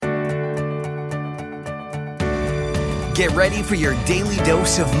Get ready for your daily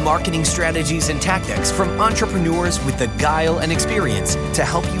dose of marketing strategies and tactics from entrepreneurs with the guile and experience to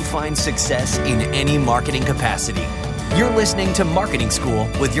help you find success in any marketing capacity. You're listening to Marketing School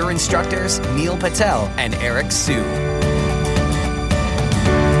with your instructors, Neil Patel and Eric Siu.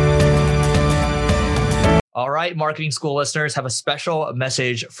 All right, Marketing School listeners, have a special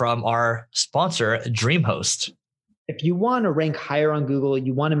message from our sponsor, DreamHost. If you want to rank higher on Google,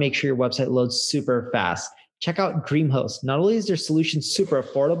 you want to make sure your website loads super fast. Check out DreamHost. Not only is their solution super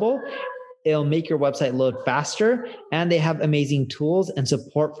affordable, it'll make your website load faster, and they have amazing tools and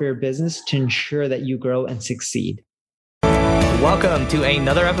support for your business to ensure that you grow and succeed. Welcome to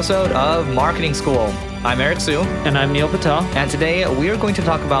another episode of Marketing School. I'm Eric Siu. And I'm Neil Patel. And today we are going to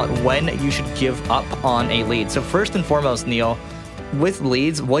talk about when you should give up on a lead. So first and foremost, Neil, with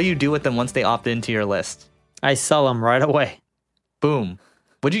leads, what do you do with them once they opt into your list? I sell them right away. Boom.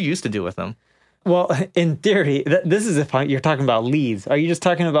 What did you used to do with them? Well, in theory, this is if you're talking about leads. Are you just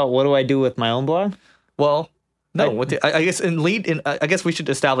talking about what do I do with my own blog? Well, no. I guess we should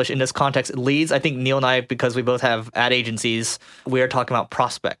establish in this context, leads. I think Neil and I, because we both have ad agencies, we are talking about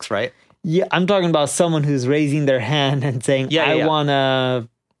prospects, right? Yeah, I'm talking about someone who's raising their hand and saying, I want to,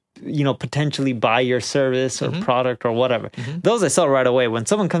 potentially buy your service or product or whatever. Those I sell right away. When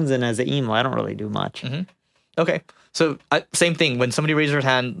someone comes in as an email, I don't really do much. Okay. So same thing. When somebody raises their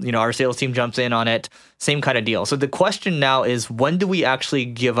hand, our sales team jumps in on it. Same kind of deal. So the question now is, when do we actually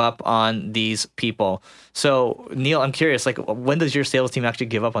give up on these people? So Neil, I'm curious, when does your sales team actually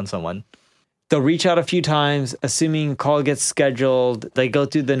give up on someone? They'll reach out a few times, assuming call gets scheduled. They go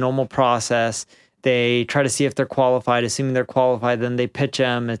through the normal process. They try to see if they're qualified. Assuming they're qualified, then they pitch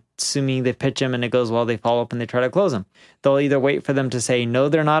them. Assuming they pitch them and it goes well, they follow up and they try to close them. They'll either wait for them to say, no,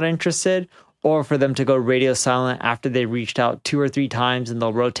 they're not interested, or for them to go radio silent after they reached out 2 or 3 times, and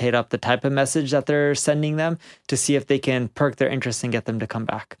they'll rotate up the type of message that they're sending them to see if they can perk their interest and get them to come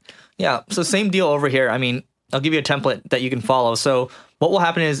back. Yeah, so same deal over here. I mean, I'll give you a template that you can follow. So what will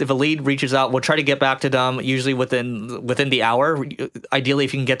happen is if a lead reaches out, we'll try to get back to them usually within the hour. Ideally,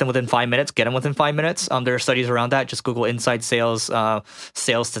 if you can get them within 5 minutes, get them within 5 minutes. There are studies around that. Just Google inside sales,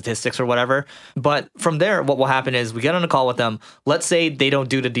 sales statistics or whatever. But from there, what will happen is we get on a call with them. Let's say they don't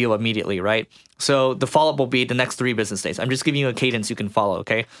do the deal immediately, right? So the follow-up will be the next 3 business days. I'm just giving you a cadence you can follow,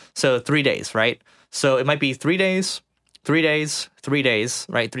 okay? So 3 days, right? So it might be 3 days, 3 days, 3 days,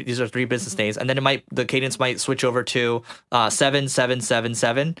 right? These are 3 business days. And then the cadence might switch over to 7, 7, 7,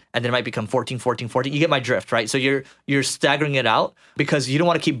 7, and then it might become 14, 14, 14. You get my drift, right? So you're staggering it out because you don't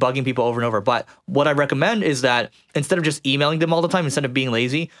want to keep bugging people over and over. But what I recommend is that instead of just emailing them all the time, instead of being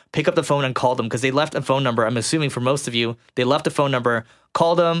lazy, pick up the phone and call them, because they left a phone number. I'm assuming for most of you, they left a phone number.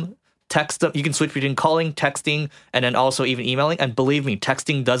 Call them. Text them. You can switch between calling, texting, and then also even emailing. And believe me,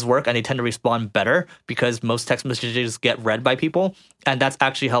 texting does work, and they tend to respond better because most text messages get read by people. And that's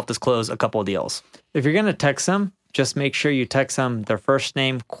actually helped us close a couple of deals. If you're going to text them, just make sure you text them their first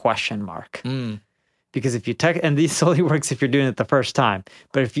name, ? Because if you text, and this only works if you're doing it the first time.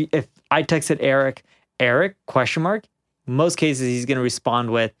 But if I texted Eric, most cases he's going to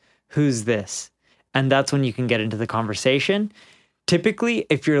respond with, who's this? And that's when you can get into the conversation. Typically,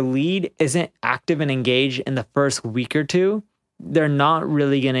 if your lead isn't active and engaged in the first week or 2, they're not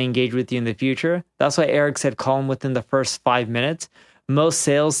really going to engage with you in the future. That's why Eric said call them within the first 5 minutes. Most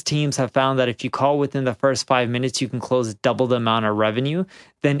sales teams have found that if you call within the first 5 minutes, you can close double the amount of revenue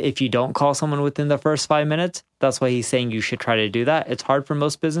than if you don't call someone within the first 5 minutes. That's why he's saying you should try to do that. It's hard for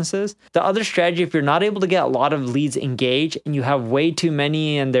most businesses. The other strategy, if you're not able to get a lot of leads engaged and you have way too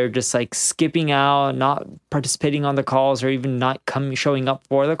many and they're just skipping out, not participating on the calls, or even not showing up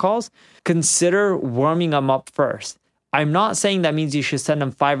for the calls, consider warming them up first. I'm not saying that means you should send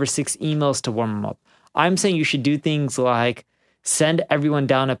them 5 or 6 emails to warm them up. I'm saying you should do things like send everyone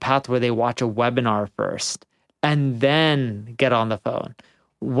down a path where they watch a webinar first and then get on the phone.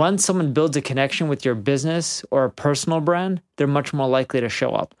 Once someone builds a connection with your business or a personal brand, they're much more likely to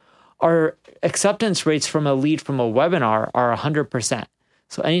show up. Our acceptance rates from a lead from a webinar are 100%.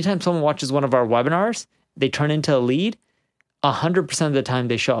 So anytime someone watches one of our webinars, they turn into a lead, 100% of the time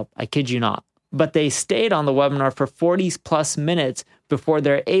they show up. I kid you not. But they stayed on the webinar for 40 plus minutes before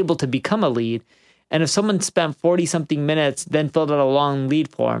they're able to become a lead. And if someone spent 40 something minutes, then filled out a long lead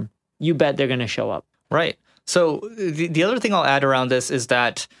form, you bet they're going to show up. Right. So the other thing I'll add around this is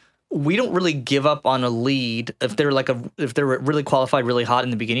that we don't really give up on a lead if they're really qualified, really hot in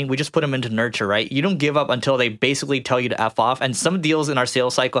the beginning. We just put them into nurture, right? You don't give up until they basically tell you to F off. And some deals in our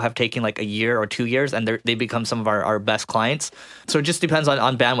sales cycle have taken a year or 2 years, and they become some of our best clients. So it just depends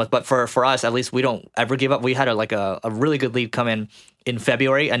on bandwidth. But for us, at least, we don't ever give up. We had a really good lead come in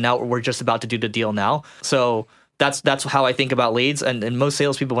February, and now we're just about to do the deal now. So that's how I think about leads. And most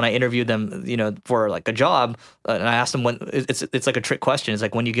salespeople, when I interview them, for like a job, and I ask them when it's like a trick question. It's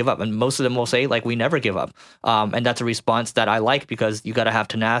like, when you give up, and most of them will say like, we never give up. And that's a response that I like, because you got to have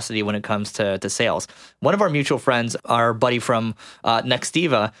tenacity when it comes to sales. One of our mutual friends, our buddy from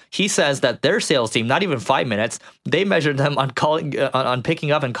Nextiva, he says that their sales team, not even 5 minutes, they measured them on calling, on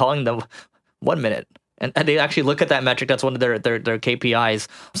picking up and calling them 1 minute. And they actually look at that metric. That's one of their KPIs.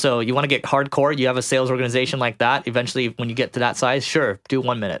 So you want to get hardcore. You have a sales organization like that. Eventually, when you get to that size, sure, do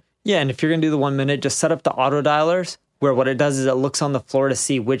 1 minute. Yeah, and if you're going to do the 1 minute, just set up the auto dialers, where what it does is it looks on the floor to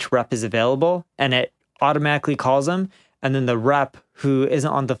see which rep is available, and it automatically calls them. And then the rep who isn't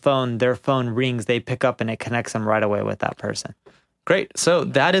on the phone, their phone rings, they pick up, and it connects them right away with that person. Great. So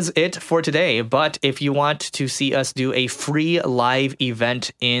that is it for today. But if you want to see us do a free live event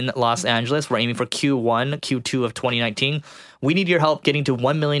in Los Angeles, we're aiming for Q2 of 2019. We need your help getting to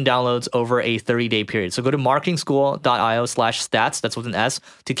 1 million downloads over a 30-day period. So go to marketingschool.io/stats, that's with an S,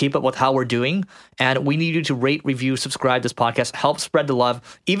 to keep up with how we're doing. And we need you to rate, review, subscribe this podcast, help spread the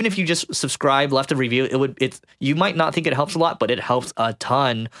love. Even if you just subscribe, left a review, you might not think it helps a lot, but it helps a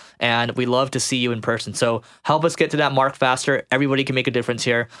ton. And we love to see you in person. So help us get to that mark faster. Everybody can make a difference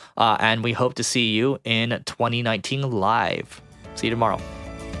here. And we hope to see you in 2019 live. See you tomorrow.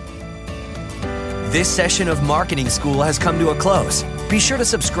 This session of Marketing School has come to a close. Be sure to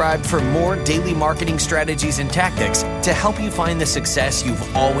subscribe for more daily marketing strategies and tactics to help you find the success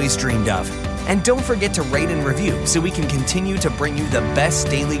you've always dreamed of. And don't forget to rate and review so we can continue to bring you the best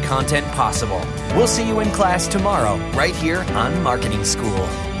daily content possible. We'll see you in class tomorrow, right here on Marketing School.